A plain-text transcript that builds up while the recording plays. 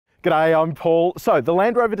G'day, I'm Paul. So the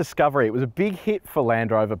Land Rover Discovery, it was a big hit for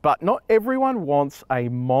Land Rover, but not everyone wants a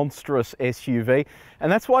monstrous SUV,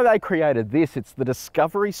 and that's why they created this. It's the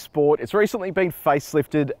Discovery Sport. It's recently been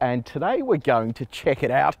facelifted, and today we're going to check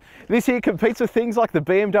it out. This here competes with things like the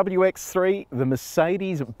BMW X3, the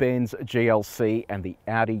Mercedes-Benz GLC, and the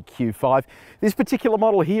Audi Q5. This particular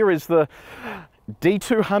model here is the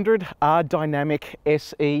D200 R Dynamic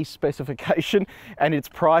SE specification, and it's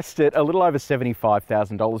priced at a little over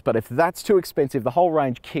 $75,000. But if that's too expensive, the whole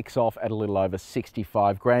range kicks off at a little over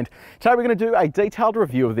 65 grand. Today we're going to do a detailed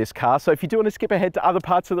review of this car. So if you do want to skip ahead to other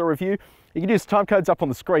parts of the review, you can use time codes up on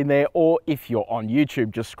the screen there, or if you're on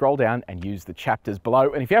YouTube, just scroll down and use the chapters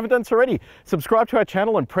below. And if you haven't done so already, subscribe to our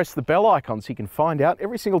channel and press the bell icon so you can find out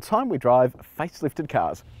every single time we drive facelifted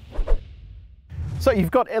cars. So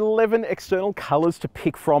you've got 11 external colours to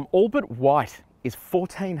pick from. All but white is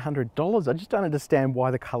 $1,400. I just don't understand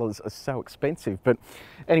why the colours are so expensive. But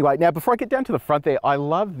anyway, now before I get down to the front there, I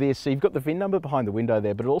love this. So you've got the VIN number behind the window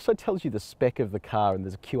there, but it also tells you the spec of the car, and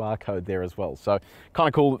there's a QR code there as well. So kind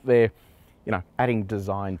of cool that they're, adding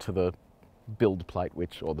design to the build plate,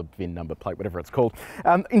 or the VIN number plate, whatever it's called.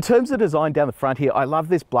 In terms of design down the front here, I love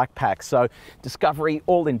this black pack. So Discovery,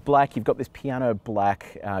 all in black. You've got this piano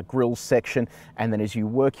black grille section, and then as you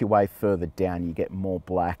work your way further down, you get more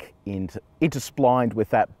black intersplined with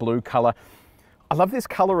that blue color. I love this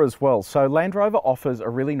color as well. So Land Rover offers a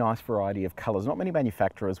really nice variety of colors. Not many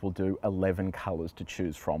manufacturers will do 11 colors to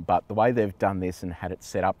choose from, but the way they've done this and had it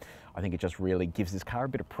set up, I think it just really gives this car a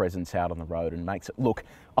bit of presence out on the road and makes it look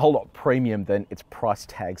a whole lot premium than its price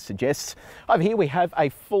tag suggests. Over here we have a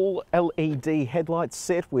full LED headlight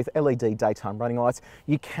set with LED daytime running lights.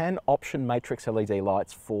 You can option matrix LED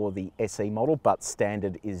lights for the SE model, but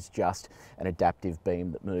standard is just an adaptive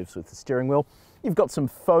beam that moves with the steering wheel. You've got some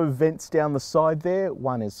faux vents down the side there.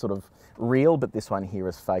 One is sort of real, but this one here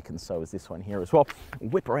is fake, and so is this one here as well.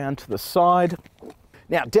 Whip around to the side.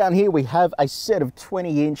 Now down here we have a set of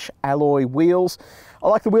 20-inch alloy wheels. I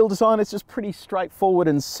like the wheel design. It's just pretty straightforward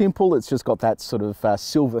and simple. It's just got that sort of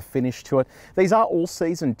silver finish to it. These are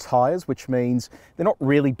all-season tyres, which means they're not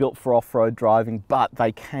really built for off-road driving, but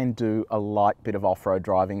they can do a light bit of off-road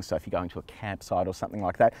driving. So if you're going to a campsite or something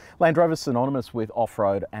like that, Land Rover's synonymous with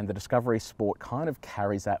off-road, and the Discovery Sport kind of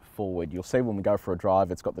carries that forward. You'll see when we go for a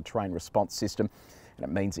drive, it's got the terrain response system, and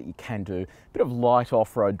it means that you can do a bit of light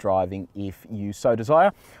off-road driving if you so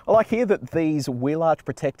desire. I like here that these wheel arch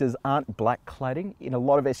protectors aren't black cladding. In a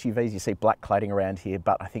lot of SUVs you see black cladding around here,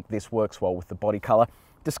 but I think this works well with the body colour.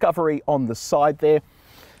 Discovery on the side there.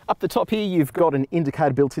 Up the top here you've got an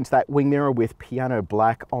indicator built into that wing mirror with piano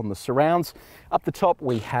black on the surrounds. Up the top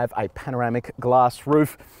we have a panoramic glass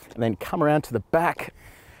roof, and then come around to the back.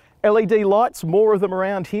 LED lights, more of them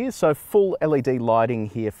around here, so full LED lighting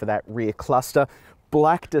here for that rear cluster.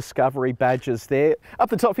 Black Discovery badges there. Up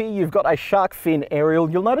the top here, you've got a shark fin aerial.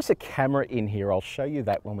 You'll notice a camera in here. I'll show you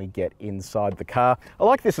that when we get inside the car. I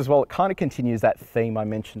like this as well. It kind of continues that theme I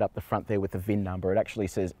mentioned up the front there with the VIN number. It actually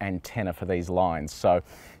says antenna for these lines. So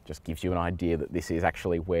just gives you an idea that this is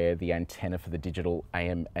actually where the antenna for the digital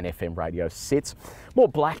AM and FM radio sits. More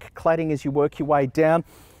black cladding as you work your way down.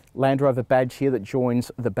 Land Rover badge here that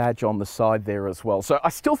joins the badge on the side there as well. So I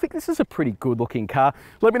still think this is a pretty good looking car.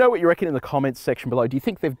 Let me know what you reckon in the comments section below. Do you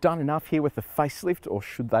think they've done enough here with the facelift, or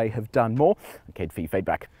should they have done more? I'm keen for your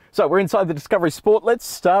feedback. So we're inside the Discovery Sport. Let's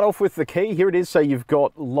start off with the key. Here it is. So you've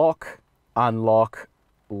got lock, unlock,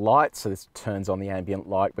 light. So this turns on the ambient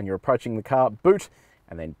light when you're approaching the car. Boot,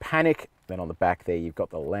 and then panic. Then on the back there, you've got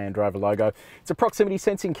the Land Rover logo. It's a proximity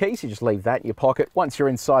sensing key, so you just leave that in your pocket. Once you're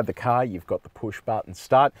inside the car, you've got the push button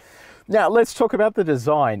start. Now, let's talk about the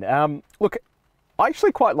design. Look, I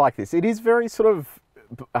actually quite like this. It is very sort of,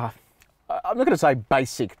 I'm not going to say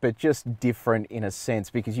basic, but just different in a sense,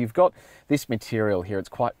 because you've got this material here. It's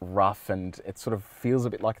quite rough, and it sort of feels a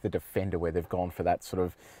bit like the Defender, where they've gone for that sort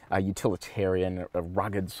of utilitarian,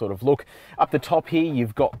 rugged sort of look. Up the top here,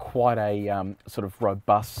 you've got quite a sort of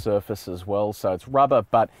robust surface as well. So it's rubber,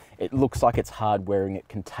 but it looks like it's hard wearing. It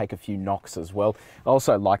can take a few knocks as well. I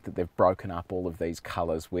also like that they've broken up all of these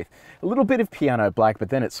colors with a little bit of piano black, but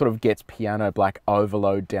then it sort of gets piano black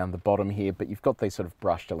overload down the bottom here, but you've got these sort of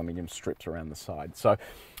brushed aluminium strips around the side. So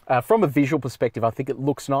from a visual perspective, I think it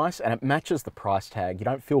looks nice, and it matches the price tag. You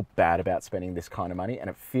don't feel bad about spending this kind of money, and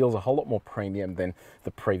it feels a whole lot more premium than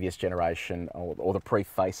the previous generation or the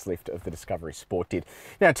pre-facelift of the Discovery Sport did.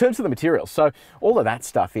 Now, in terms of the material, so all of that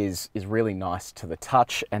stuff is really nice to the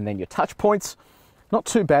touch, and then your touch points, Not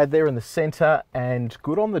too bad there in the centre and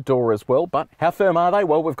good on the door as well, but how firm are they?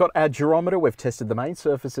 Well, we've got our durometer, we've tested the main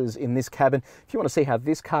surfaces in this cabin. If you want to see how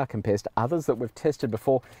this car compares to others that we've tested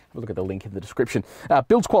before, have a look at the link in the description.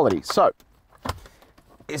 Build quality, so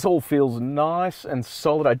this all feels nice and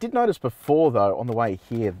solid. I did notice before though, on the way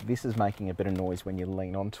here, this is making a bit of noise when you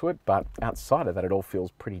lean onto it, but outside of that, it all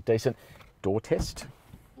feels pretty decent. Door test.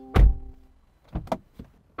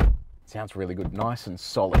 Sounds really good, nice and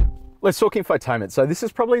solid. Let's talk infotainment. So this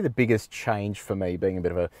is probably the biggest change for me, being a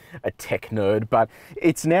bit of a tech nerd, but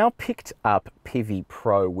it's now picked up Pivi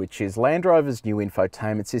Pro, which is Land Rover's new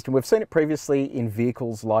infotainment system. We've seen it previously in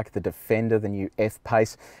vehicles like the Defender, the new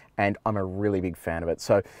F-Pace, and I'm a really big fan of it.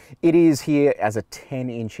 So it is here as a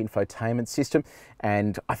 10-inch infotainment system,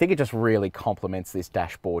 and I think it just really complements this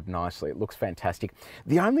dashboard nicely. It looks fantastic.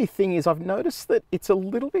 The only thing is I've noticed that it's a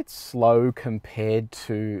little bit slow compared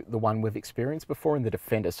to the one we've experienced before in the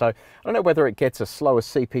Defender. So I don't know whether it gets a slower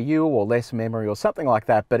CPU or less memory or something like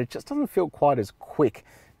that, but it just doesn't feel quite as quick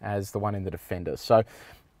as the one in the Defender. So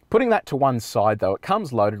putting that to one side though, it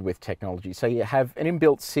comes loaded with technology. So you have an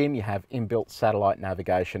inbuilt SIM, you have inbuilt satellite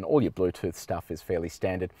navigation, all your Bluetooth stuff is fairly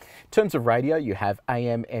standard. In terms of radio, you have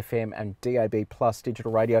AM, FM and DAB plus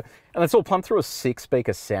digital radio, and that's all pumped through a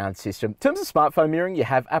 6-speaker sound system. In terms of smartphone mirroring, you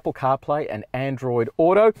have Apple CarPlay and Android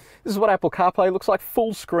Auto. This is what Apple CarPlay looks like,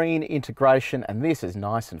 full screen integration, and this is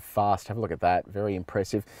nice and fast. Have a look at that, very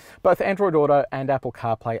impressive. Both Android Auto and Apple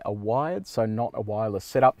CarPlay are wired, so not a wireless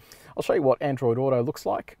setup. I'll show you what Android Auto looks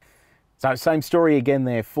like. So same story again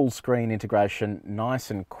there, full screen integration,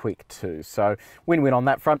 nice and quick too. So win-win on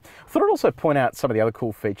that front. I thought I'd also point out some of the other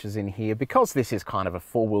cool features in here. Because this is kind of a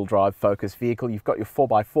four-wheel drive focused vehicle, you've got your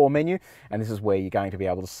 4x4 menu, and this is where you're going to be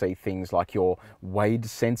able to see things like your wade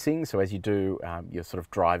sensing. So as you do your sort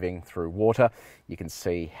of driving through water, you can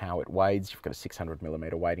see how it wades. You've got a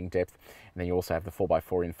 600mm wading depth. And then you also have the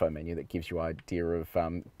 4x4 info menu that gives you an idea of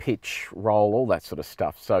pitch, roll, all that sort of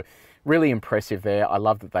stuff. So really impressive there. I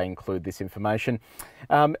love that they include this information.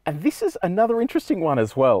 And this is another interesting one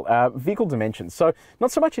as well, vehicle dimensions. So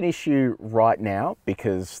not so much an issue right now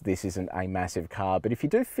because this isn't a massive car, but if you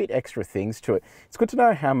do fit extra things to it, it's good to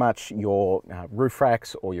know how much your roof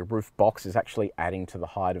racks or your roof box is actually adding to the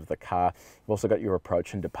height of the car. You've also got your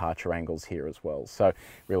approach and departure angles here as well. So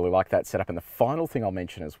really like that setup. And the final thing I'll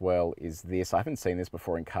mention as well is this. I haven't seen this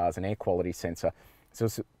before in cars, an air quality sensor. So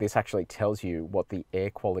this actually tells you what the air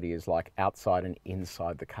quality is like outside and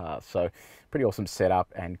inside the car. So pretty awesome setup,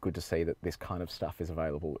 and good to see that this kind of stuff is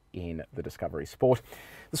available in the Discovery Sport.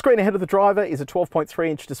 The screen ahead of the driver is a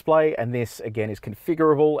 12.3-inch display, and this again is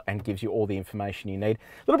configurable and gives you all the information you need.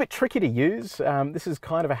 A little bit tricky to use. This is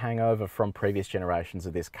kind of a hangover from previous generations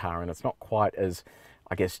of this car, and it's not quite as,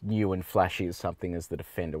 I guess, new and flashy as something as the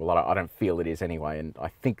Defender. Well, I don't feel it is anyway, and I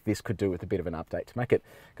think this could do with a bit of an update to make it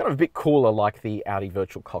kind of a bit cooler like the Audi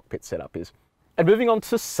virtual cockpit setup is. And moving on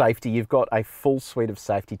to safety, you've got a full suite of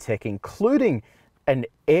safety tech, including an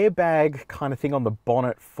airbag kind of thing on the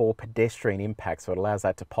bonnet for pedestrian impact. So it allows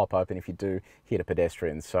that to pop open if you do hit a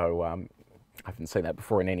pedestrian. So I haven't seen that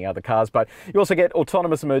before in any other cars, but you also get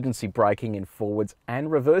autonomous emergency braking in forwards and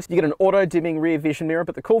reverse. You get an auto dimming rear vision mirror,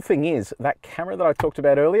 but the cool thing is that camera that I talked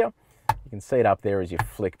about earlier, you can see it up there as you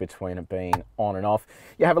flick between it being on and off.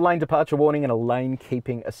 You have a lane departure warning and a lane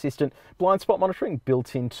keeping assistant. Blind spot monitoring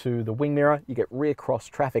built into the wing mirror. You get rear cross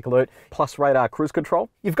traffic alert plus radar cruise control.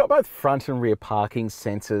 You've got both front and rear parking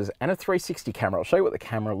sensors and a 360 camera. I'll show you what the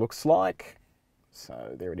camera looks like.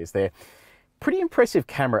 So there it is there. Pretty impressive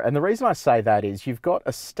camera, and the reason I say that is you've got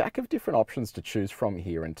a stack of different options to choose from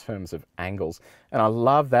here in terms of angles, and I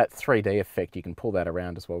love that 3D effect. You can pull that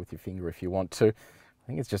around as well with your finger if you want to. I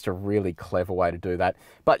think it's just a really clever way to do that.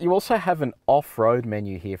 But you also have an off-road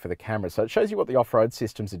menu here for the camera, so it shows you what the off-road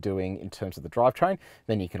systems are doing in terms of the drivetrain.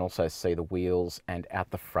 Then you can also see the wheels and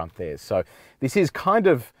out the front there. So this is kind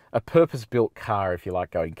of a purpose-built car if you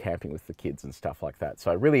like going camping with the kids and stuff like that.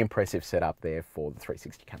 So really impressive setup there for the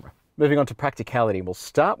 360 camera. Moving on to practicality, we'll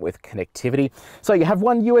start with connectivity. So you have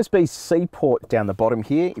one USB-C port down the bottom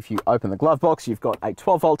here. If you open the glove box, you've got a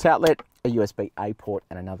 12-volt outlet, a USB-A port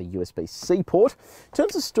and another USB-C port. In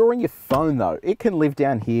terms of storing your phone though, it can live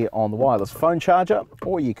down here on the wireless phone charger,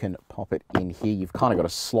 or you can pop it in here. You've kind of got a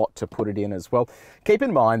slot to put it in as well. Keep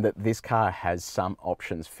in mind that this car has some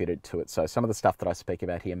options fitted to it. So some of the stuff that I speak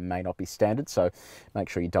about here may not be standard, so make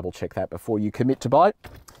sure you double check that before you commit to buy it.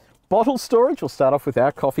 bottle storage. We'll start off with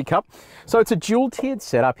our coffee cup. So it's a dual tiered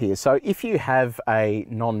setup here. So if you have a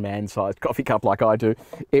non-man sized coffee cup like I do,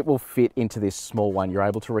 it will fit into this small one. You're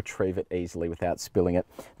able to retrieve it easily without spilling it.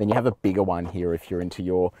 Then you have a bigger one here if you're into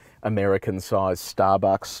your American sized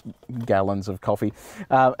Starbucks gallons of coffee.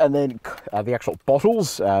 And then the actual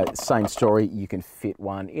bottles, same story. You can fit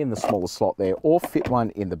one in the smaller slot there or fit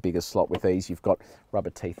one in the bigger slot with ease. You've got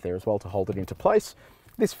rubber teeth there as well to hold it into place.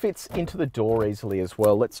 This fits into the door easily as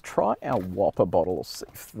well. Let's try our Whopper bottle, see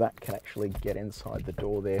if that can actually get inside the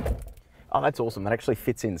door there. Oh, that's awesome. That actually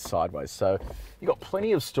fits in sideways. So you've got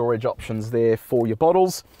plenty of storage options there for your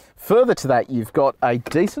bottles. Further to that, you've got a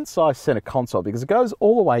decent sized center console because it goes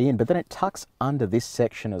all the way in, but then it tucks under this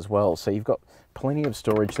section as well. So you've got plenty of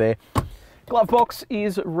storage there. Glove box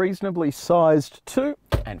is reasonably sized too.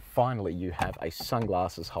 And finally, you have a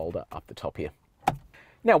sunglasses holder up the top here.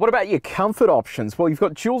 Now, what about your comfort options? Well, you've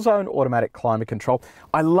got dual zone automatic climate control.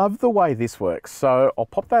 I love the way this works. So I'll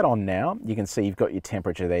pop that on now. You can see you've got your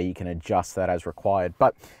temperature there. You can adjust that as required.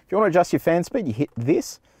 But if you want to adjust your fan speed, you hit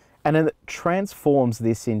this and then it transforms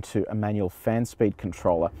this into a manual fan speed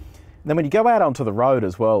controller. And then when you go out onto the road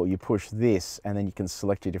as well, you push this and then you can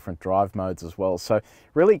select your different drive modes as well. So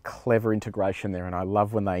really clever integration there. And I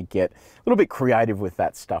love when they get a little bit creative with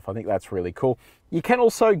that stuff. I think that's really cool. You can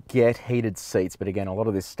also get heated seats, but again, a lot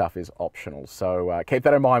of this stuff is optional. So keep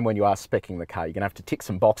that in mind when you are speccing the car. You're gonna have to tick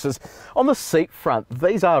some boxes. On the seat front,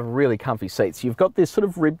 these are really comfy seats. You've got this sort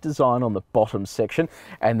of rib design on the bottom section,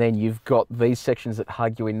 and then you've got these sections that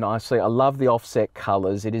hug you in nicely. I love the offset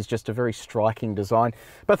colors. It is just a very striking design.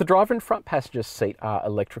 Both the driver and front passenger seat are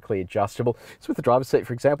electrically adjustable. So with the driver's seat,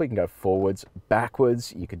 for example, you can go forwards,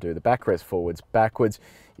 backwards. You can do the backrest forwards, backwards.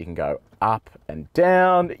 You can go up and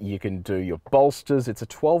down. You can do your bolsters. It's a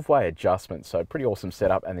 12-way adjustment, so pretty awesome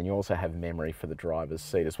setup. And then you also have memory for the driver's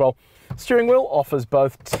seat as well. Steering wheel offers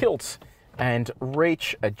both tilt and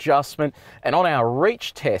reach adjustment. And on our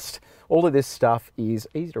reach test, all of this stuff is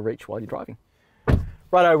easy to reach while you're driving.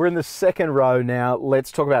 Righto, we're in the second row now.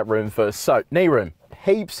 Let's talk about room first. So knee room,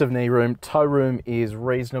 heaps of knee room. Toe room is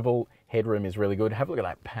reasonable. Headroom is really good. Have a look at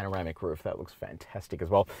that panoramic roof. That looks fantastic as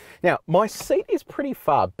well. Now, my seat is pretty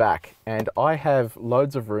far back and I have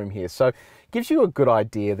loads of room here. So it gives you a good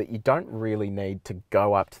idea that you don't really need to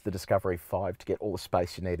go up to the Discovery 5 to get all the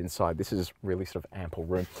space you need inside. This is really sort of ample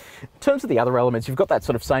room. In terms of the other elements, you've got that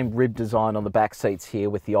sort of same rib design on the back seats here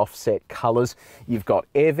with the offset colors. You've got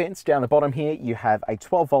air vents down the bottom here. You have a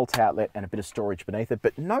 12-volt outlet and a bit of storage beneath it,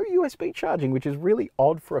 but no USB charging, which is really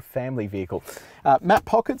odd for a family vehicle. Map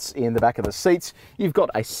pockets in the back of the seats. You've got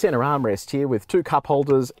a center armrest here with 2 cup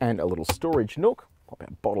holders and a little storage nook. Pop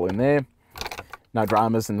a bottle in there. No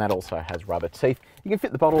dramas, and that also has rubber teeth. You can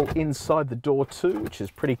fit the bottle inside the door too, which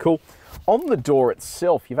is pretty cool. On the door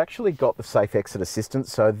itself, you've actually got the safe exit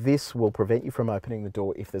assistance, so this will prevent you from opening the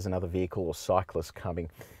door if there's another vehicle or cyclist coming.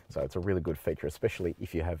 So it's a really good feature, especially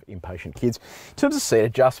if you have impatient kids. In terms of seat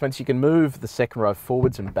adjustments, you can move the second row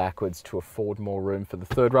forwards and backwards to afford more room for the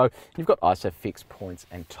third row. You've got ISOFIX points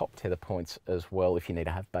and top tether points as well if you need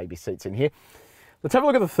to have baby seats in here. Let's have a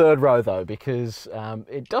look at the third row though, because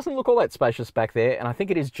it doesn't look all that spacious back there, and I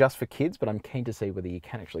think it is just for kids, but I'm keen to see whether you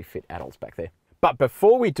can actually fit adults back there. But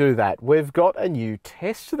before we do that, we've got a new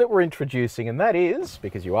test that we're introducing, and that is,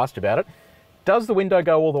 because you asked about it, does the window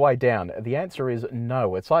go all the way down? The answer is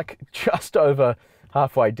no. It's like just over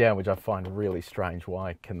halfway down, which I find really strange.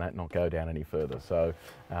 Why can that not go down any further? So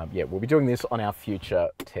yeah, we'll be doing this on our future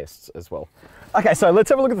tests as well. Okay, so let's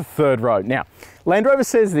have a look at the third row. Now, Land Rover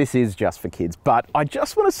says this is just for kids, but I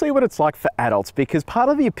just want to see what it's like for adults, because part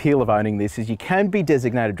of the appeal of owning this is you can be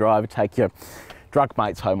designated driver, take your drunk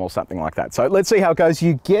mates home or something like that. So let's see how it goes.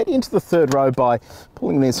 You get into the third row by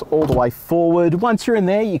pulling this all the way forward. Once you're in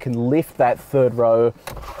there, you can lift that third row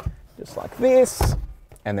just like this,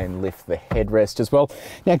 and then lift the headrest as well.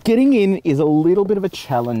 Now, getting in is a little bit of a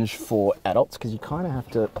challenge for adults because you kind of have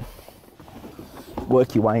to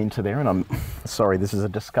work your way into there, and I'm sorry, this is a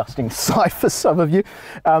disgusting sight for some of you.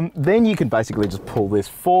 Then you can basically just pull this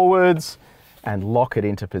forwards and lock it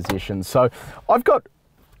into position. So I've got,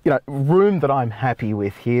 you know, room that I'm happy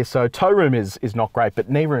with here. So toe room is not great, but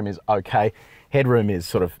knee room is okay. Headroom is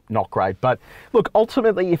sort of not great. But look,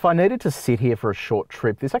 ultimately, if I needed to sit here for a short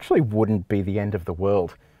trip, this actually wouldn't be the end of the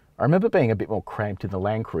world. I remember being a bit more cramped in the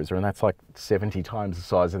Land Cruiser, and that's like 70 times the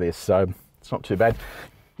size of this, so it's not too bad.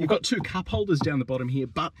 You've got 2 cup holders down the bottom here,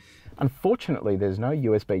 but unfortunately, there's no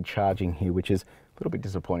USB charging here, which is a little bit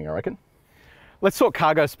disappointing, I reckon. Let's talk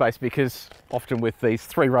cargo space, because often with these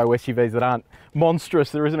 3-row SUVs that aren't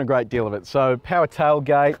monstrous, there isn't a great deal of it. So power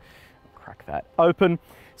tailgate, crack that open.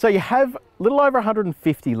 So you have a little over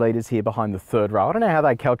 150 litres here behind the third row. I don't know how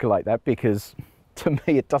they calculate that, because to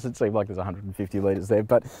me it doesn't seem like there's 150 litres there.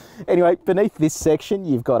 But anyway, beneath this section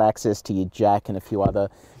you've got access to your jack and a few other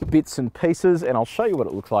bits and pieces, and I'll show you what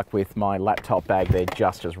it looks like with my laptop bag there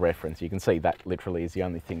just as reference. You can see that literally is the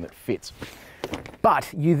only thing that fits.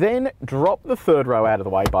 But you then drop the third row out of the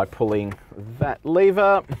way by pulling that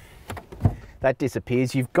lever. That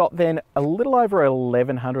disappears. You've got then a little over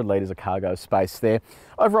 1,100 litres of cargo space there.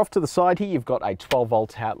 Over off to the side here, you've got a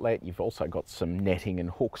 12-volt outlet. You've also got some netting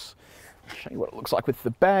and hooks. I'll show you what it looks like with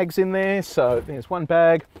the bags in there. So there's one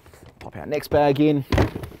bag, pop our next bag in.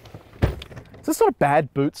 So it's not a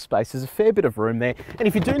bad boot space. There's a fair bit of room there. And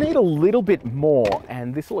if you do need a little bit more,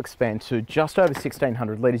 and this will expand to just over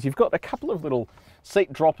 1,600 litres, you've got a couple of little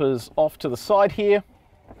seat droppers off to the side here,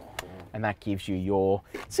 and that gives you your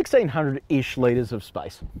 1,600-ish litres of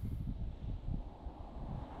space.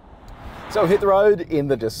 So hit the road in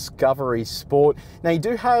the Discovery Sport. Now you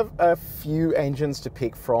do have a few engines to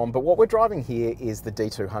pick from, but what we're driving here is the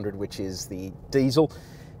D200, which is the diesel.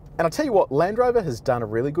 And I'll tell you what, Land Rover has done a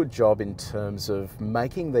really good job in terms of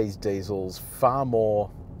making these diesels far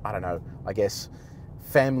more, I don't know, I guess,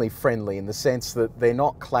 family friendly, in the sense that they're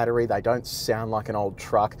not clattery, they don't sound like an old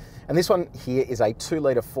truck. And this one here is a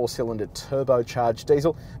 2-litre 4-cylinder turbocharged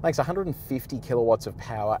diesel, makes 150 kilowatts of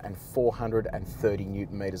power and 430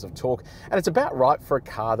 newton meters of torque. And it's about right for a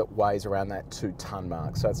car that weighs around that 2-ton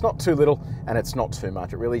mark. So it's not too little and it's not too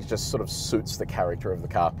much. It really just sort of suits the character of the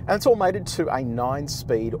car. And it's all mated to a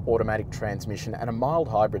 9-speed automatic transmission and a mild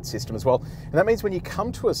hybrid system as well. And that means when you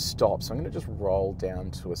come to a stop, so I'm going to just roll down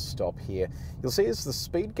to a stop here, you'll see as the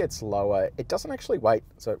speed gets lower, it doesn't actually wait.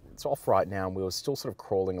 So it's off right now and we're still sort of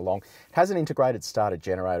crawling along. It has an integrated starter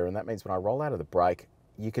generator, and that means when I roll out of the brake,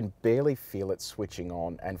 you can barely feel it switching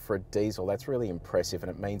on. And for a diesel, that's really impressive,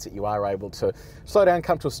 and it means that you are able to slow down,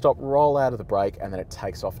 come to a stop, roll out of the brake, and then it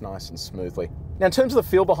takes off nice and smoothly. Now in terms of the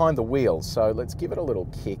feel behind the wheels, so let's give it a little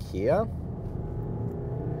kick here.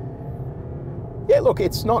 Yeah, look,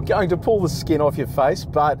 it's not going to pull the skin off your face,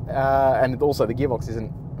 but and also the gearbox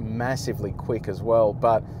isn't massively quick as well,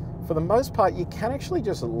 but for the most part, you can actually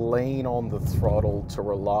just lean on the throttle to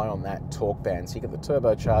rely on that torque band. So you get the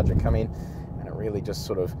turbocharger come in and it really just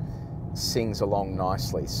sort of sings along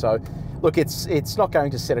nicely. So look, it's not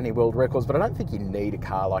going to set any world records, but I don't think you need a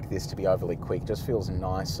car like this to be overly quick. It just feels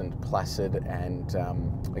nice and placid and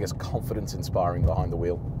I guess confidence inspiring behind the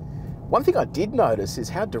wheel. One thing I did notice is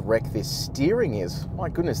how direct this steering is. My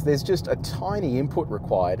goodness, there's just a tiny input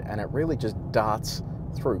required and it really just darts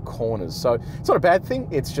through corners. So it's not a bad thing,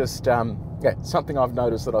 it's just yeah, something I've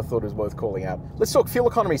noticed that I thought was worth calling out. Let's talk fuel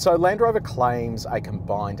economy. So Land Rover claims a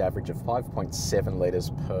combined average of 5.7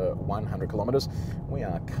 litres per 100 kilometres. We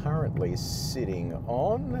are currently sitting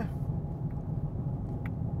on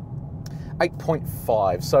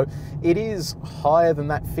 8.5, so it is higher than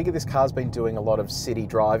that figure. This car's been doing a lot of city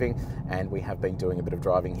driving, and we have been doing a bit of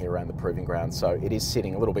driving here around the proving ground, so it is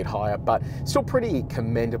sitting a little bit higher, but still pretty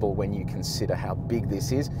commendable when you consider how big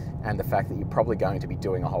this is and the fact that you're probably going to be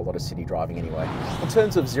doing a whole lot of city driving anyway. In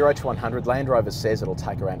terms of 0 to 100, Land Rover says it'll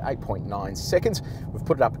take around 8.9 seconds. We've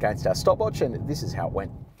put it up against our stopwatch, and this is how it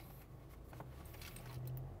went.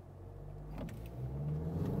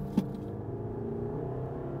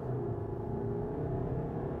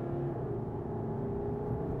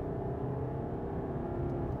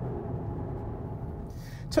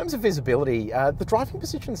 In terms of visibility, the driving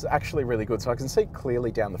position is actually really good, so I can see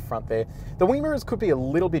clearly down the front there. The wing mirrors could be a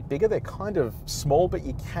little bit bigger. They're kind of small, but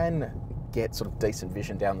you can get sort of decent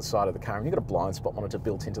vision down the side of the car, and you've got a blind spot monitor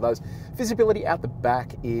built into those. Visibility out the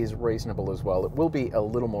back is reasonable as well. It will be a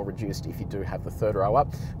little more reduced if you do have the third row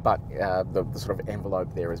up, but the sort of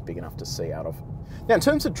envelope there is big enough to see out of. Now, in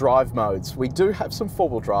terms of drive modes, we do have some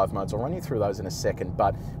four-wheel drive modes. I'll run you through those in a second,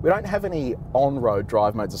 but we don't have any on-road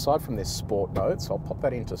drive modes aside from this sport mode, so I'll pop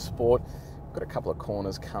that into sport. Got a couple of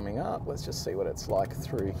corners coming up. Let's just see what it's like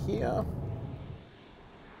through here.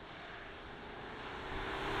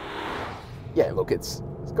 Yeah, look, it's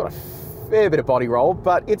got a fair bit of body roll,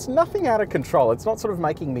 but it's nothing out of control. It's not sort of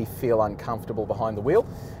making me feel uncomfortable behind the wheel.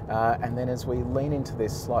 And then as we lean into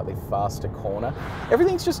this slightly faster corner,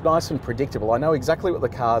 everything's just nice and predictable. I know exactly what the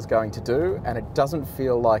car's going to do, and it doesn't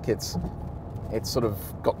feel like it's sort of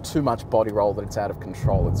got too much body roll that it's out of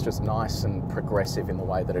control. It's just nice and progressive in the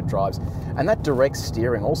way that it drives. And that direct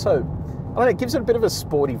steering also I don't know, it gives it a bit of a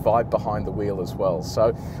sporty vibe behind the wheel as well.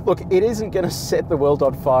 So look, it isn't going to set the world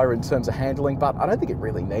on fire in terms of handling, but I don't think it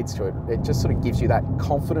really needs to. It just sort of gives you that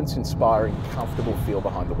confidence-inspiring, comfortable feel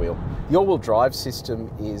behind the wheel. The all-wheel drive system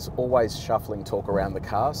is always shuffling torque around the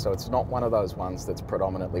car, so it's not one of those ones that's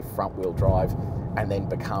predominantly front-wheel drive and then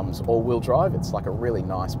becomes all-wheel drive. It's like a really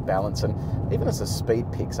nice balance, and even as the speed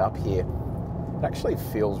picks up here, it actually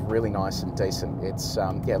feels really nice and decent. It's,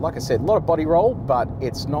 yeah, like I said, a lot of body roll, but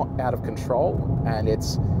it's not out of control, and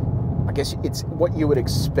I guess it's what you would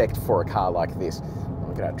expect for a car like this.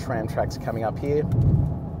 Look at our tram tracks coming up here.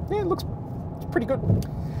 Yeah, it's pretty good.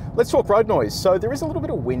 Let's talk road noise. So there is a little bit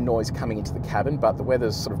of wind noise coming into the cabin, but the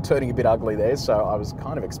weather's sort of turning a bit ugly there, so I was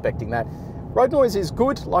kind of expecting that. Road noise is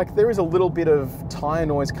good. Like, there is a little bit of tyre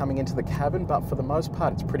noise coming into the cabin, but for the most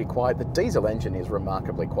part it's pretty quiet. The diesel engine is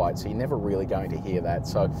remarkably quiet, so you're never really going to hear that,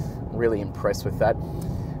 so I'm really impressed with that.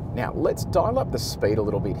 Now let's dial up the speed a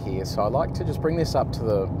little bit here. So I like to just bring this up to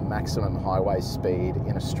the maximum highway speed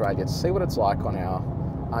in Australia to see what it's like on our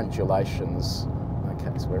undulations.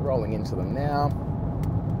 Okay, so we're rolling into them now.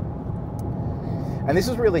 And this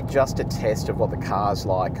is really just a test of what the car's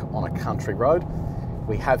like on a country road.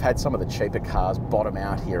 We have had some of the cheaper cars bottom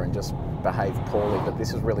out here and just behave poorly, but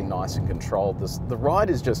this is really nice and controlled. The ride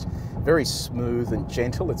is just very smooth and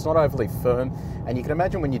gentle. It's not overly firm. And you can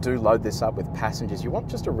imagine when you do load this up with passengers, you want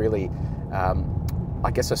just a really,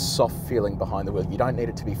 I guess, a soft feeling behind the wheel. You don't need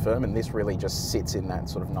it to be firm, and this really just sits in that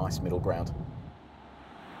sort of nice middle ground.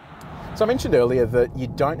 So I mentioned earlier that you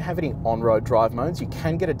don't have any on-road drive modes. You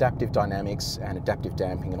can get adaptive dynamics and adaptive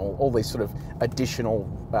damping and all these sort of additional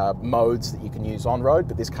modes that you can use on-road,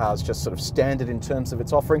 but this car is just sort of standard in terms of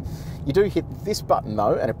its offering. You do hit this button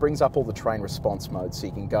though, and it brings up all the terrain response modes, so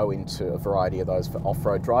you can go into a variety of those for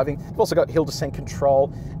off-road driving. You've also got hill descent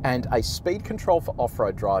control and a speed control for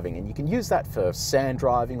off-road driving, and you can use that for sand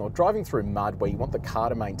driving or driving through mud where you want the car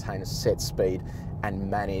to maintain a set speed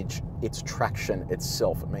and manage its traction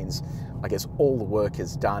itself. It means, I guess, all the work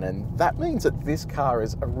is done, and that means that this car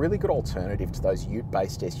is a really good alternative to those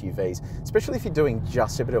ute-based SUVs, especially if you're doing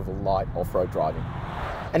just a bit of light off-road driving.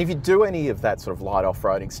 And if you do any of that sort of light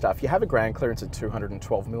off-roading stuff, you have a ground clearance of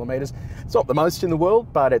 212 millimeters. It's not the most in the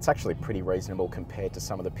world, but it's actually pretty reasonable compared to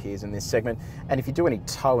some of the peers in this segment. And if you do any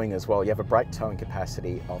towing as well, you have a brake towing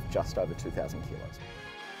capacity of just over 2,000 kilos.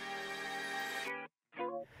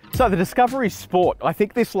 So the Discovery Sport, I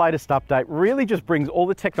think this latest update really just brings all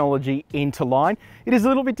the technology into line. It is a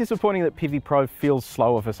little bit disappointing that Pivi Pro feels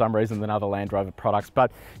slower for some reason than other Land Rover products,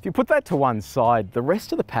 but if you put that to one side, the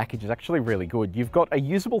rest of the package is actually really good. You've got a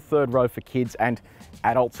usable third row for kids and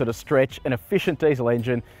adults at a stretch, an efficient diesel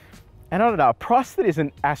engine, and I don't know, a price that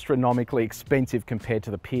isn't astronomically expensive compared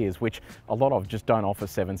to the peers, which a lot of just don't offer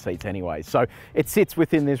 7 seats anyway. So it sits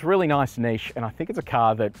within this really nice niche, and I think it's a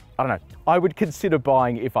car that, I don't know, I would consider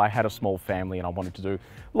buying if I had a small family and I wanted to do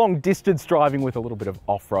long distance driving with a little bit of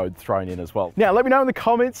off-road thrown in as well. Now, let me know in the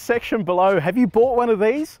comments section below, have you bought one of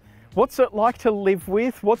these? What's it like to live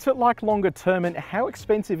with? What's it like longer term, and how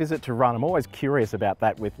expensive is it to run? I'm always curious about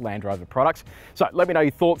that with Land Rover products. So let me know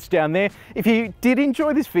your thoughts down there. If you did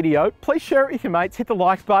enjoy this video, please share it with your mates, hit the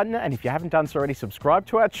like button, and if you haven't done so already, subscribe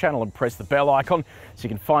to our channel and press the bell icon so you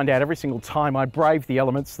can find out every single time I brave the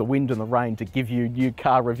elements, the wind and the rain, to give you new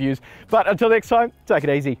car reviews. But until next time, take it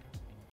easy.